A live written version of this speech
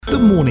The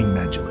Morning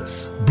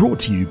Majlis, brought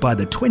to you by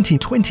the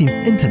 2020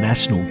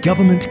 International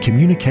Government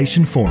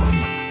Communication Forum.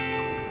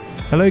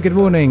 Hello, good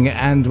morning,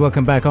 and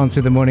welcome back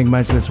onto the Morning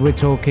Majlis. We're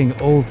talking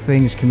all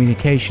things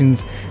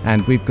communications,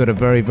 and we've got a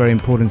very, very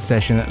important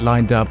session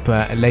lined up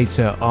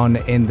later on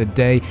in the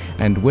day.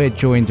 And we're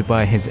joined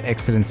by His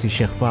Excellency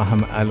Sheikh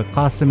Fahim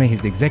Al-Qasimi.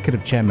 He's the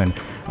Executive Chairman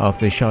of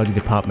the Sharjah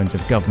Department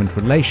of Government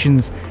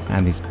Relations,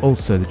 and he's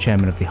also the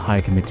Chairman of the High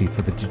Committee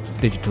for the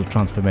Digital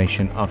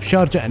Transformation of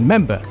Sharjah and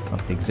member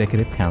of the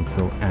Executive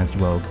Council as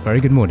well. Very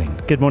good morning.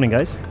 Good morning,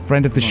 guys.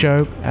 Friend of the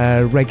show,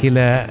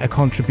 regular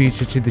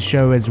contributor to the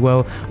show as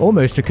well,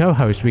 almost a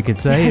co-host, we could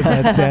say.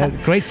 But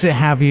great to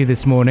have you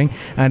this morning,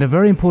 and a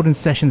very important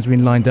session's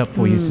been lined up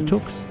for you. So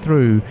talk us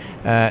through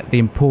the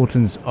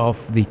importance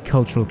of the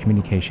cultural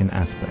communication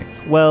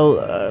aspects.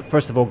 Well,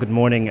 first of all, good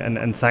morning,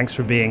 and thanks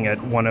for being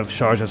at one of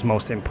Sharjah's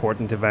most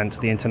important events.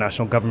 The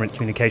International Government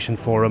Communication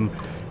Forum,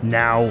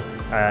 now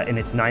in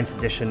its 9th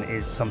edition,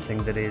 is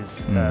something that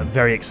is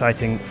very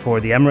exciting for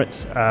the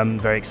Emirates,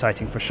 very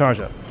exciting for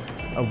Sharjah.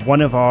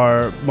 One of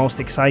our most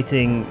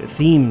exciting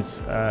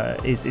themes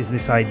is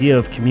this idea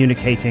of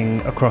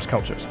communicating across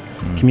cultures,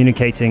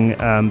 communicating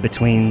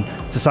between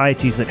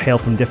societies that hail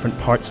from different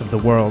parts of the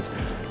world.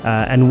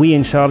 And we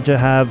in Sharjah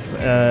have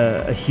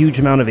a huge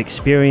amount of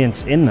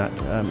experience in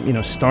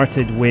that.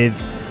 Started with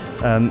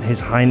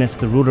His Highness,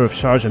 the ruler of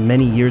Sharjah,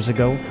 many years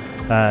ago,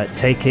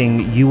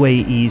 taking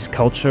UAE's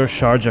culture,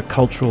 Sharjah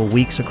Cultural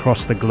Weeks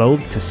across the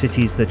globe to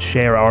cities that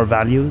share our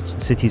values,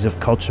 cities of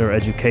culture,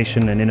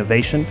 education, and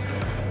innovation.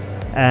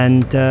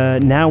 And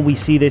now we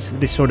see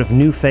this sort of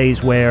new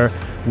phase where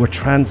we're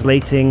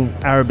translating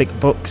Arabic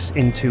books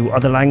into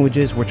other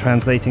languages. We're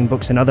translating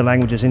books in other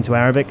languages into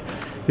Arabic,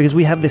 because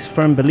we have this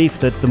firm belief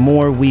that the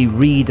more we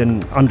read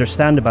and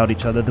understand about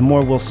each other, the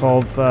more we'll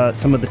solve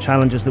some of the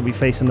challenges that we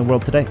face in the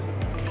world today.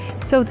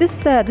 So this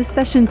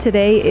session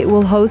today, it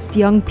will host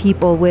young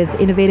people with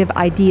innovative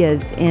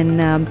ideas in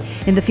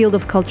the field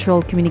of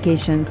cultural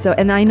communication. So,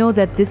 and I know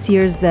that this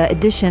year's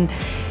edition,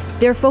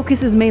 their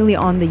focus is mainly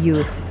on the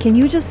youth. Can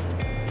you just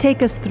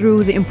take us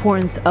through the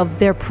importance of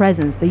their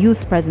presence, the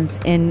youth's presence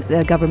in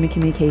government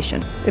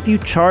communication? If you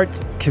chart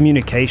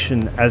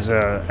communication as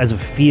a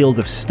field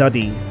of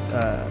study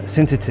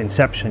since its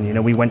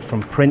inception, we went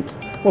from print.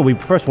 Well, we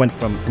first went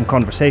from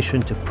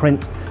conversation to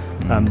print,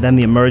 then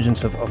the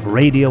emergence of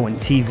radio and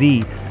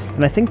TV.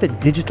 And I think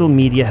that digital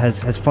media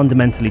has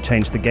fundamentally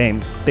changed the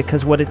game,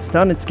 because what it's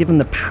done, it's given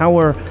the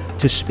power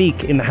to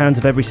speak in the hands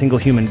of every single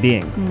human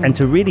being and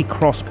to really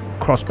cross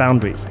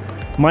boundaries.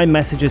 My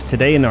messages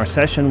today in our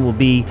session will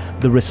be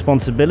the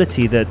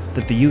responsibility that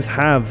the youth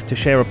have to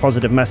share a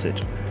positive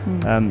message.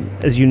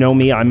 As you know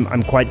me,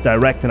 I'm quite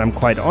direct and I'm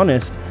quite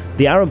honest.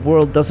 The Arab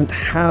world doesn't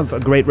have a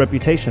great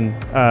reputation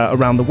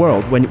around the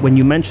world. When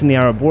you mention the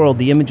Arab world,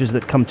 the images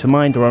that come to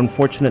mind are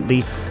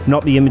unfortunately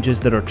not the images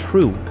that are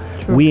true.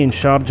 We in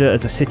Sharjah,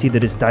 as a city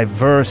that is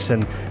diverse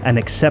and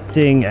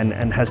accepting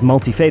and has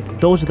multi-faith,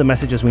 those are the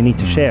messages we need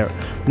to share.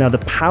 Now, the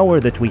power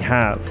that we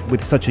have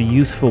with such a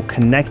youthful,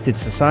 connected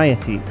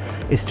society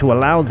is to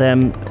allow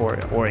them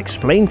or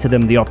explain to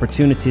them the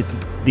opportunity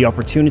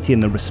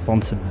and the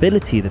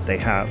responsibility that they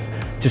have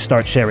to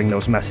start sharing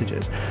those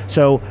messages.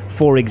 So,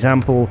 for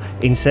example,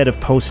 instead of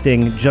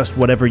posting just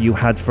whatever you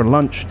had for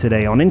lunch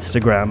today on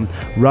Instagram,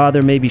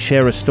 rather maybe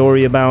share a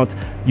story about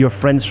your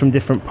friends from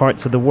different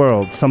parts of the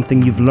world,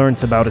 something you've learned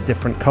about a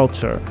different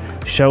culture.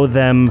 Show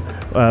them,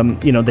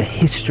 the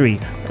history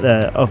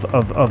of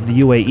the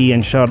UAE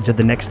and Sharjah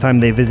the next time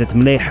they visit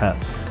Mleha.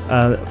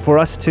 For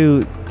us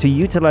to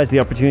utilize the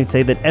opportunity to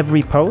say that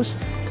every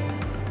post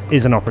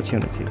is an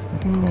opportunity.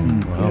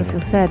 Beautiful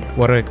said.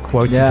 What a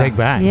quote to take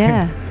back.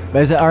 Yeah.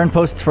 There aren't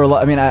posts for a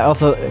lot. I mean, I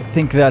also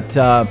think that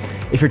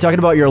if you're talking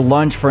about your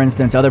lunch, for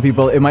instance, other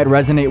people, it might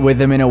resonate with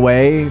them in a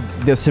way,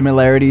 the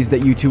similarities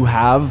that you two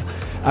have.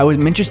 I was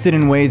interested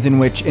in ways in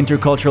which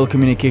intercultural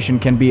communication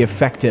can be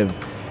effective.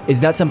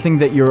 Is that something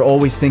that you're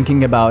always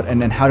thinking about,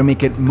 and how to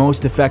make it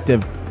most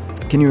effective?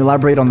 Can you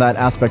elaborate on that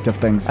aspect of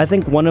things? I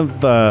think one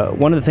of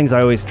the things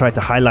I always try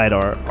to highlight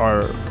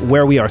are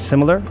where we are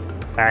similar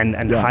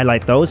and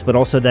highlight those, but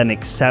also then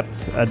accept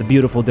the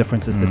beautiful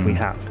differences that we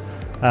have.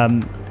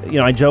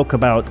 I joke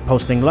about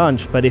posting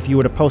lunch, but if you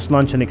were to post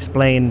lunch and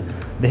explain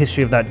the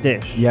history of that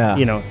dish,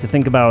 to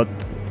think about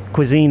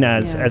cuisine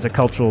as a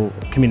cultural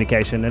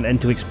communication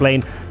and to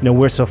explain,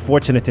 we're so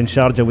fortunate in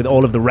Sharjah with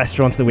all of the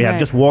restaurants that we have.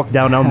 Just walk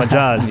down Al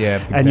Majaz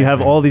and you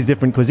have all these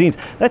different cuisines.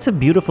 That's a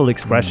beautiful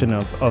expression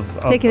of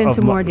take it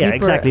into more deeper,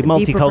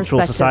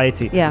 multicultural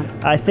society.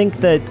 I think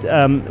that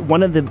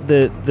one of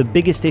the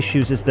biggest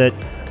issues is that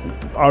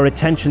our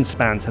attention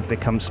spans have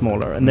become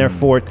smaller, and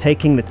therefore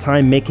taking the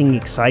time, making it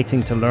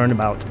exciting to learn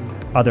about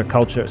other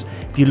cultures.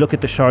 If you look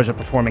at the Sharjah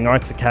Performing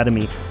Arts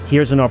Academy,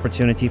 here's an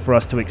opportunity for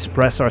us to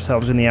express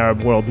ourselves in the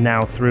Arab world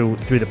now through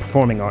the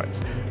performing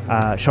arts.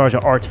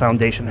 Sharjah Arts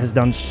Foundation has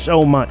done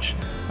so much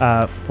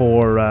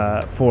for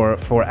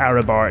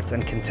Arab art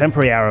and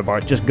contemporary Arab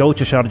art. Just go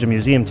to Sharjah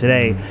Museum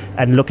today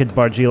and look at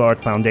Barjeel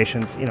Art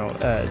Foundation's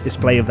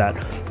display of that.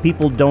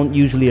 People don't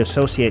usually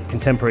associate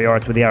contemporary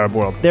art with the Arab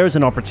world. There's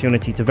an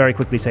opportunity to very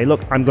quickly say,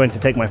 look, I'm going to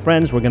take my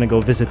friends, we're going to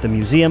go visit the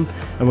museum,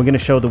 and we're going to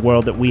show the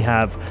world that we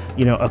have,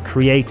 a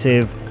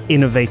creative,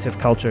 innovative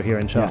culture here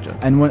in Sharjah. Yeah.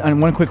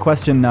 And one quick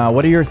question,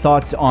 what are your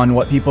thoughts on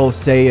what people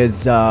say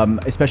is,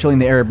 especially in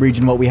the Arab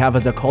region, what we have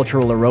as a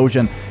cultural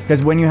erosion?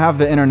 Because when you have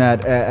the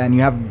internet and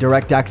you have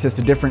direct access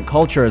to different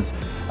cultures,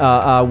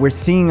 we're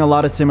seeing a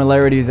lot of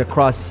similarities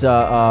across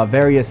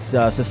various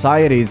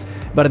societies,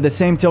 but at the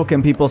same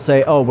token, people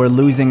say, oh, we're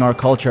losing our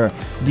culture.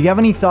 Do you have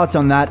any thoughts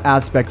on that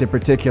aspect in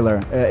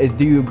particular?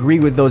 Do you agree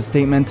with those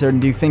statements, or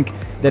do you think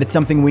that it's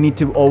something we need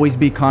to always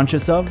be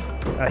conscious of?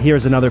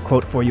 Here's another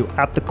quote for you.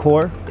 At the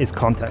core is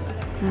content.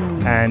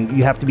 And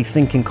you have to be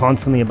thinking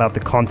constantly about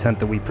the content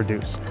that we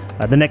produce.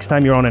 The next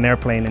time you're on an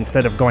airplane,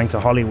 instead of going to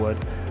Hollywood,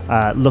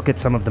 look at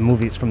some of the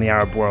movies from the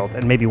Arab world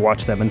and maybe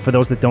watch them. And for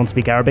those that don't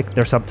speak Arabic,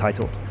 they're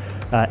subtitled.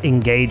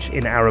 Engage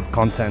in Arab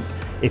content.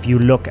 If you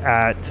look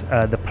at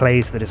the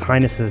plays that His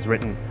Highness has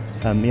written,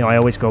 I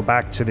always go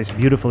back to this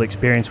beautiful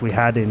experience we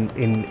had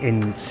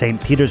in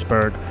St.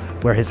 Petersburg,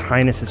 where His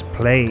Highness's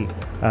play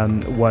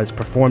was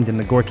performed in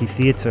the Gorky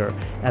Theatre,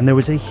 and there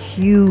was a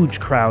huge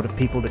crowd of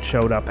people that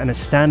showed up and a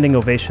standing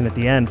ovation at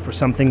the end for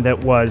something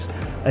that was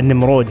a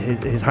Nimrod,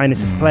 His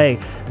Highness's play,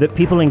 that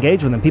people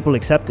engage with and people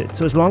accept it.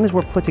 So as long as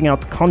we're putting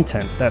out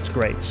content, that's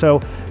great.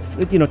 So,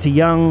 to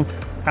young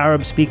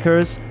Arab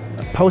speakers,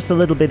 post a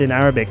little bit in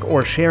Arabic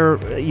or share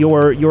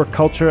your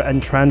culture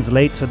and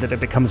translate so that it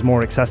becomes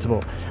more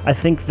accessible. I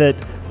think that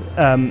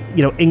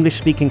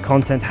English-speaking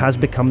content has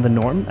become the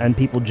norm and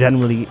people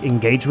generally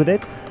engage with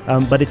it,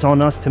 but it's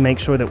on us to make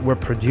sure that we're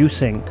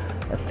producing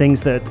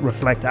things that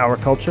reflect our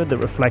culture, that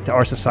reflect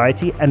our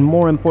society, and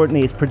more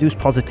importantly, is produce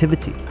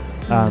positivity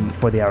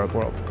for the Arab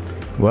world.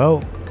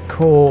 Well,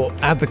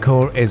 at the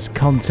core is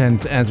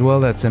content as well.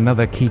 That's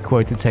another key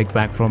quote to take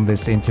back from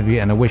this interview,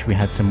 and I wish we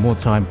had some more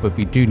time, but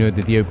we do know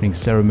that the opening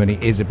ceremony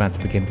is about to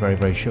begin very,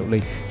 very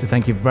shortly. So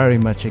thank you very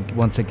much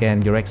once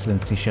again, Your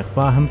Excellency Sheikh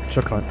Fahim.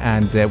 Shukran.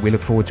 And we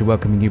look forward to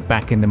welcoming you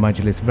back in the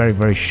Majlis very,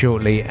 very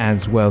shortly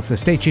as well. So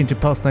stay tuned to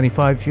Pulse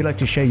 95. If you'd like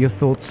to share your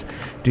thoughts,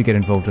 do get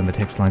involved on the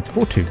text lines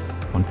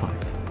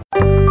 4215.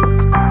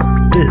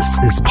 This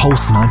is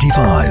Pulse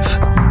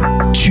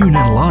 95. Tune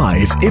in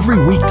live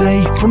every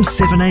weekday from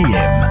 7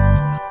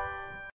 a.m.